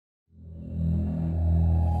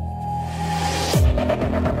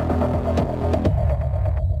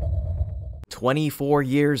24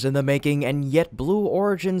 years in the making, and yet Blue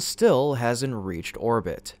Origin still hasn't reached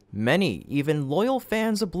orbit. Many, even loyal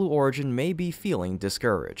fans of Blue Origin, may be feeling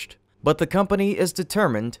discouraged. But the company is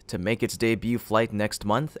determined to make its debut flight next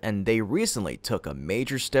month, and they recently took a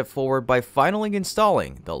major step forward by finally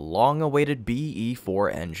installing the long-awaited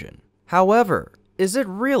BE-4 engine. However, is it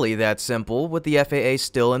really that simple with the FAA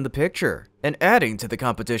still in the picture? And adding to the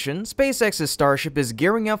competition, SpaceX's Starship is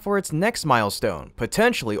gearing up for its next milestone,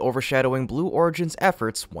 potentially overshadowing Blue Origin's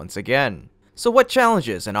efforts once again. So what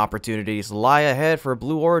challenges and opportunities lie ahead for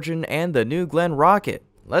Blue Origin and the New Glenn rocket?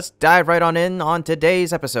 Let's dive right on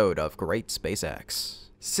today's episode of Great SpaceX.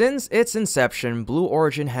 Since its inception, Blue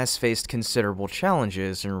Origin has faced considerable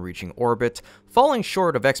challenges in reaching orbit, falling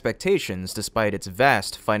short of expectations despite its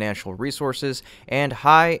vast financial resources and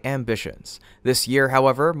high ambitions. This year,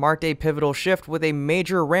 however, marked a pivotal shift with a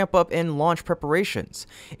major ramp-up in launch preparations.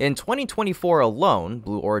 In 2024 alone,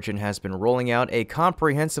 Blue Origin has been rolling out a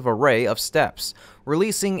comprehensive array of steps,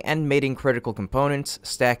 releasing and mating critical components,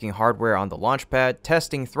 stacking hardware on the launch pad,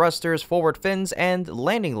 testing thrusters, forward fins, and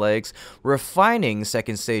landing legs, refining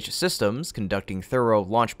second-stage systems, conducting thorough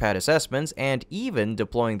launch pad assessments, and even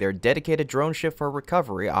deploying their dedicated drone ship for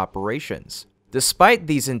recovery operations. Despite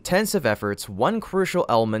these intensive efforts, one crucial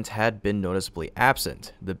element had been noticeably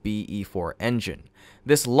absent: the BE-4 engine.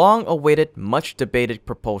 This long-awaited, much-debated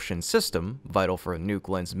propulsion system, vital for New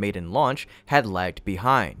Glenn's maiden launch, had lagged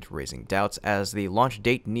behind, raising doubts as the launch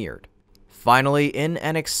date neared. Finally, in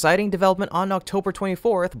an exciting development on October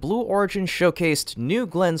 24th, Blue Origin showcased New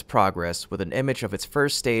Glenn's progress with an image of its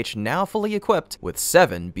first stage now fully equipped with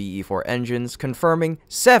 7 BE-4 engines, confirming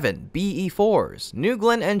 7 BE-4s. New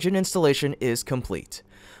Glenn engine installation is complete.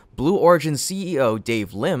 Blue Origin CEO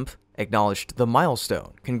Dave Limp acknowledged the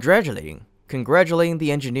milestone, congratulating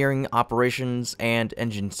the engineering, operations, and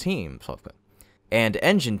engine teams,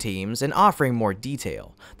 and offering more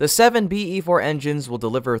detail. The 7 BE-4 engines will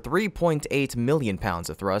deliver 3.8 million pounds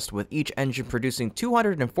of thrust, with each engine producing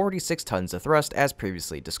 246 tons of thrust as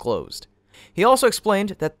previously disclosed. He also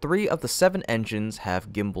explained that 3 of the 7 engines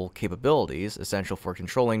have gimbal capabilities, essential for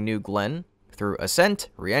controlling New Glenn through ascent,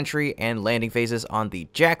 re-entry, and landing phases on the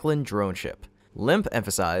Jacqueline drone ship. Limp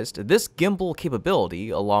emphasized this gimbal capability,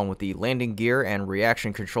 along with the landing gear and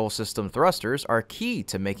reaction control system thrusters, are key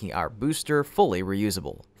to making our booster fully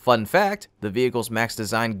reusable. Fun fact, the vehicle's max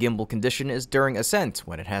design gimbal condition is during ascent,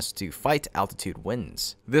 when it has to fight altitude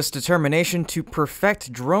winds. This determination to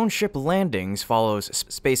perfect drone ship landings follows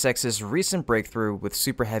SpaceX's recent breakthrough with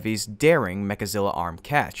Super Heavy's daring Mechazilla arm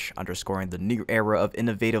catch, underscoring the new era of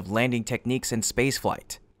innovative landing techniques in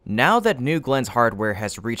spaceflight. Now that New Glenn's hardware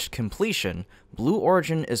has reached completion, Blue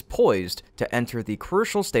Origin is poised to enter the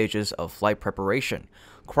crucial stages of flight preparation: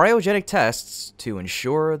 cryogenic tests to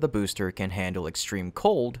ensure the booster can handle extreme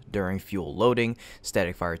cold during fuel loading,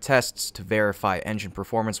 static fire tests to verify engine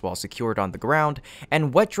performance while secured on the ground,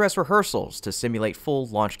 and wet dress rehearsals to simulate full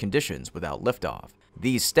launch conditions without liftoff.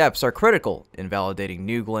 These steps are critical in validating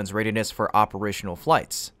New Glenn's readiness for operational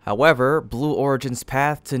flights. However, Blue Origin's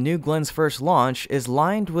path to New Glenn's first launch is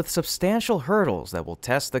lined with substantial hurdles that will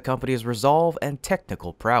test the company's resolve and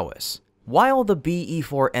technical prowess. While the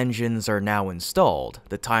BE-4 engines are now installed,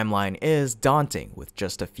 the timeline is daunting, with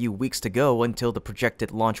just a few weeks to go until the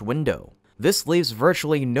projected launch window. This leaves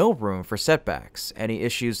virtually no room for setbacks. Any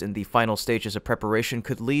issues in the final stages of preparation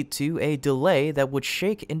could lead to a delay that would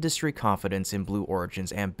shake industry confidence in Blue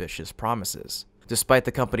Origin's ambitious promises. Despite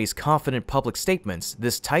the company's confident public statements,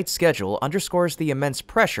 this tight schedule underscores the immense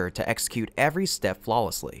pressure to execute every step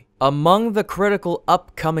flawlessly. Among the critical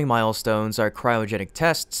upcoming milestones are cryogenic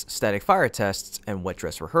tests, static fire tests, and wet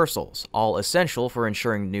dress rehearsals, all essential for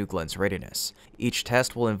ensuring New Glenn's readiness. Each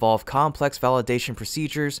test will involve complex validation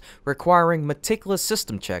procedures requiring meticulous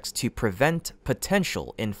system checks to prevent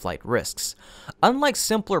potential in-flight risks. Unlike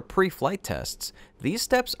simpler pre-flight tests, these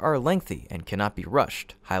steps are lengthy and cannot be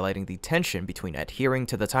rushed, highlighting the tension between adhering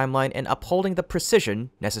to the timeline and upholding the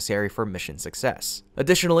precision necessary for mission success.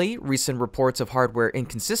 Additionally, recent reports of hardware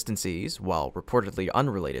inconsistencies, while reportedly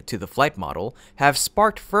unrelated to the flight model, have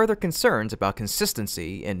sparked further concerns about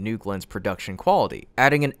consistency in New Glenn's production quality,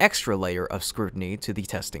 adding an extra layer of scrutiny to the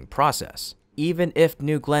testing process. Even if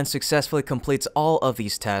New Glenn successfully completes all of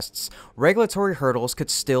these tests, regulatory hurdles could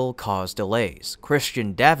still cause delays.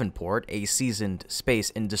 Christian Davenport, a seasoned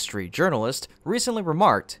space industry journalist, recently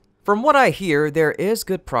remarked, "From what I hear, there is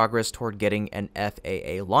good progress toward getting an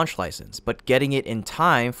FAA launch license, but getting it in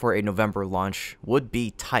time for a November launch would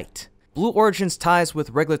be tight." Blue Origin's ties with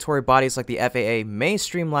regulatory bodies like the FAA may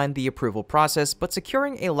streamline the approval process, but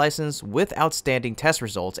securing a license with outstanding test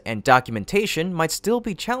results and documentation might still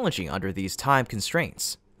be challenging under these time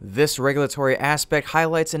constraints. This regulatory aspect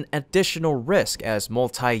highlights an additional risk as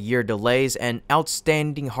multi-year delays and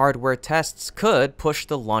outstanding hardware tests could push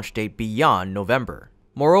the launch date beyond November.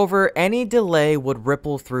 Moreover, any delay would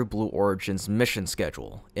ripple through Blue Origin's mission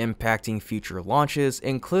schedule, impacting future launches,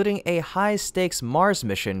 including a high-stakes Mars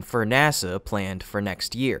mission for NASA planned for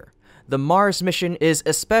next year. The Mars mission is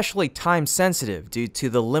especially time-sensitive due to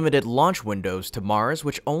the limited launch windows to Mars,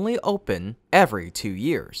 which only open every 2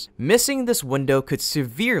 years. Missing this window could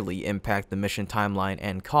severely impact the mission timeline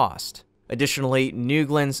and cost. Additionally, New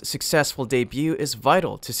Glenn's successful debut is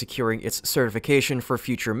vital to securing its certification for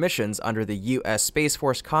future missions under the U.S. Space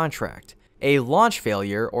Force contract. A launch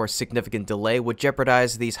failure or significant delay would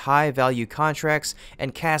jeopardize these high-value contracts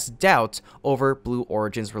and cast doubt over Blue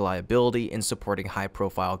Origin's reliability in supporting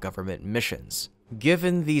high-profile government missions.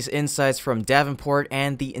 Given these insights from Davenport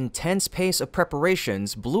and the intense pace of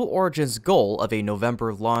preparations, Blue Origin's goal of a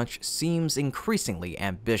November launch seems increasingly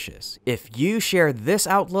ambitious. If you share this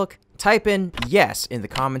outlook, type in yes in the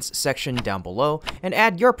comments section down below and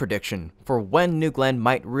add your prediction for when New Glenn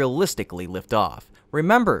might realistically lift off.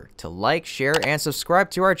 Remember to like, share, and subscribe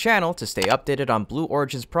to our channel to stay updated on Blue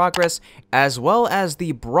Origin's progress, as well as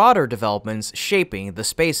the broader developments shaping the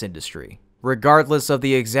space industry. Regardless of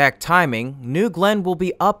the exact timing, New Glenn will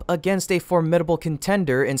be up against a formidable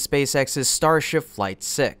contender in SpaceX's Starship Flight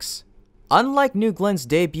 6. Unlike New Glenn's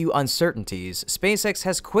debut uncertainties, SpaceX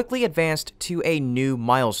has quickly advanced to a new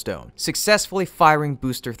milestone, successfully firing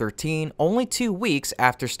Booster 13 only 2 weeks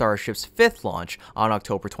after Starship's 5th launch on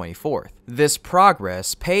October 24th. This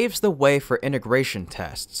progress paves the way for integration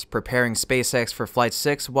tests, preparing SpaceX for Flight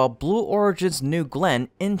 6 while Blue Origin's New Glenn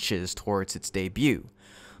inches towards its debut.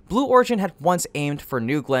 Blue Origin had once aimed for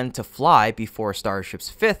New Glenn to fly before Starship's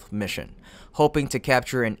 5th mission, hoping to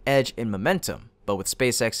capture an edge in momentum. But with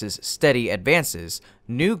SpaceX's steady advances,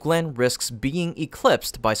 New Glenn risks being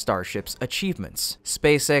eclipsed by Starship's achievements.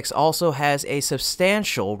 SpaceX also has a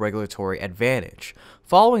substantial regulatory advantage.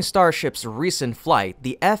 Following Starship's recent flight,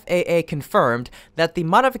 the FAA confirmed that the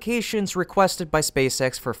modifications requested by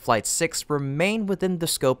SpaceX for Flight 6 remain within the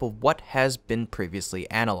scope of what has been previously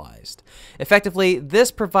analyzed. Effectively,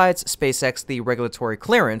 this provides SpaceX the regulatory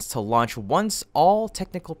clearance to launch once all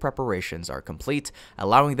technical preparations are complete,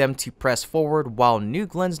 allowing them to press forward while New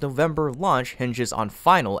Glenn's November launch hinges on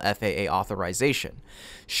final FAA authorization.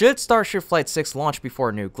 Should Starship Flight 6 launch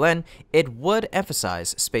before New Glenn, it would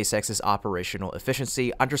emphasize SpaceX's operational efficiency,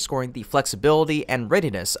 underscoring the flexibility and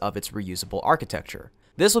readiness of its reusable architecture.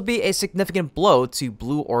 This would be a significant blow to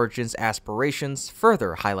Blue Origin's aspirations,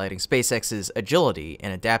 further highlighting SpaceX's agility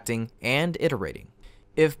in adapting and iterating.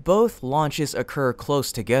 If both launches occur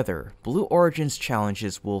close together, Blue Origin's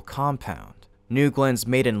challenges will compound. New Glenn's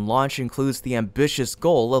maiden launch includes the ambitious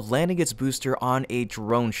goal of landing its booster on a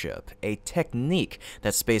drone ship, a technique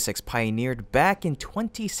that SpaceX pioneered back in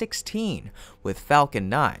 2016 with Falcon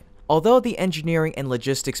 9. Although the engineering and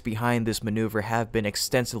logistics behind this maneuver have been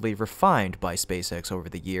extensively refined by SpaceX over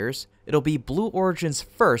the years, it'll be Blue Origin's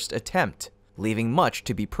first attempt, leaving much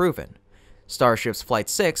to be proven. Starship's Flight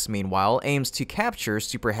 6, meanwhile, aims to capture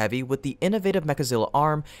Super Heavy with the innovative Mechazilla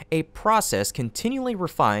arm, a process continually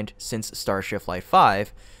refined since Starship Flight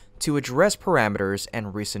 5, to address parameters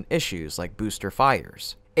and recent issues like booster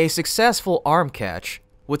fires. A successful arm catch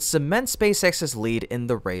would cement SpaceX's lead in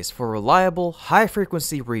the race for reliable,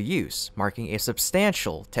 high-frequency reuse, marking a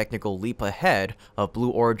substantial technical leap ahead of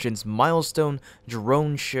Blue Origin's milestone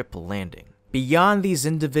drone ship landing. Beyond these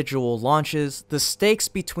individual launches, the stakes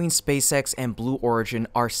between SpaceX and Blue Origin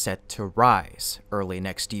are set to rise. Early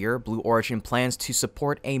next year, Blue Origin plans to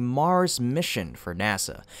support a Mars mission for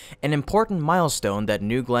NASA, an important milestone that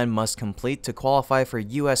New Glenn must complete to qualify for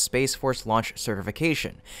U.S. Space Force launch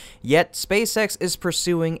certification. Yet, SpaceX is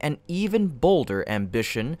pursuing an even bolder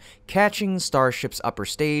ambition, catching Starship's upper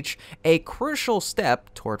stage, a crucial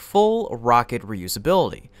step toward full rocket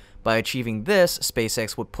reusability. By achieving this,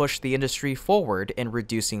 SpaceX would push the industry forward in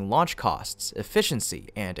reducing launch costs, efficiency,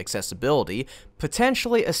 and accessibility,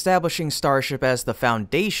 potentially establishing Starship as the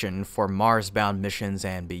foundation for Mars-bound missions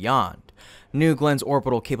and beyond. New Glenn's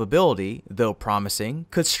orbital capability, though promising,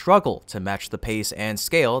 could struggle to match the pace and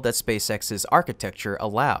scale that SpaceX's architecture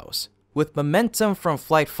allows. With momentum from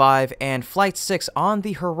Flight 5 and Flight 6 on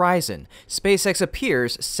the horizon, SpaceX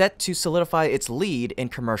appears set to solidify its lead in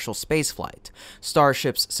commercial spaceflight.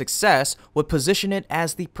 Starship's success would position it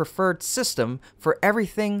as the preferred system for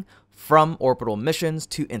everything from orbital missions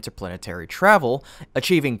to interplanetary travel,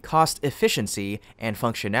 achieving cost efficiency and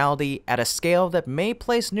functionality at a scale that may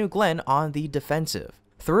place New Glenn on the defensive.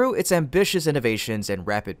 Through its ambitious innovations and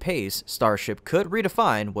rapid pace, Starship could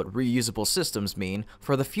redefine what reusable systems mean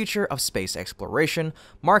for the future of space exploration,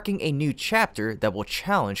 marking a new chapter that will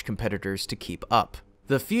challenge competitors to keep up.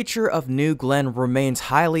 The future of New Glenn remains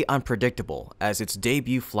highly unpredictable as its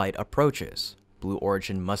debut flight approaches. Blue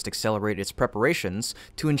Origin must accelerate its preparations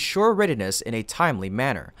to ensure readiness in a timely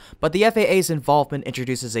manner, but the FAA's involvement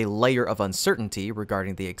introduces a layer of uncertainty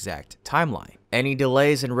regarding the exact timeline. Any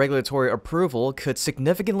delays in regulatory approval could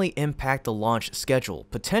significantly impact the launch schedule,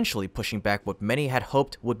 potentially pushing back what many had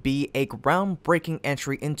hoped would be a groundbreaking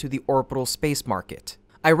entry into the orbital space market.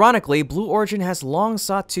 Ironically, Blue Origin has long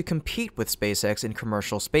sought to compete with SpaceX in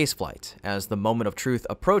commercial spaceflight. As the moment of truth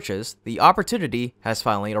approaches, the opportunity has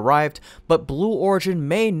finally arrived, but Blue Origin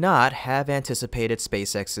may not have anticipated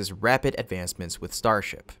SpaceX's rapid advancements with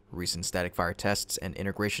Starship. Recent static fire tests and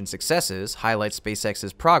integration successes highlight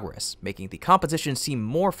SpaceX's progress, making the competition seem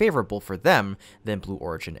more favorable for them than Blue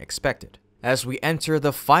Origin expected. As we enter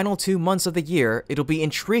the final 2 months of the year, it'll be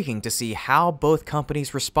intriguing to see how both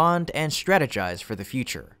companies respond and strategize for the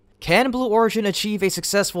future. Can Blue Origin achieve a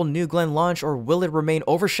successful New Glenn launch, or will it remain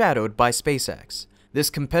overshadowed by SpaceX? This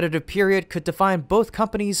competitive period could define both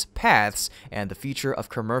companies' paths and the future of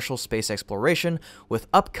commercial space exploration, with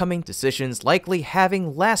upcoming decisions likely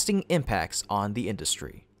having lasting impacts on the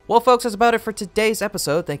industry. Well, folks, that's about it for today's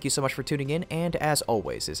episode. Thank you so much for tuning in, and as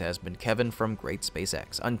always, this has been Kevin from Great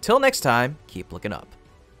SpaceX. Until next time, keep looking up.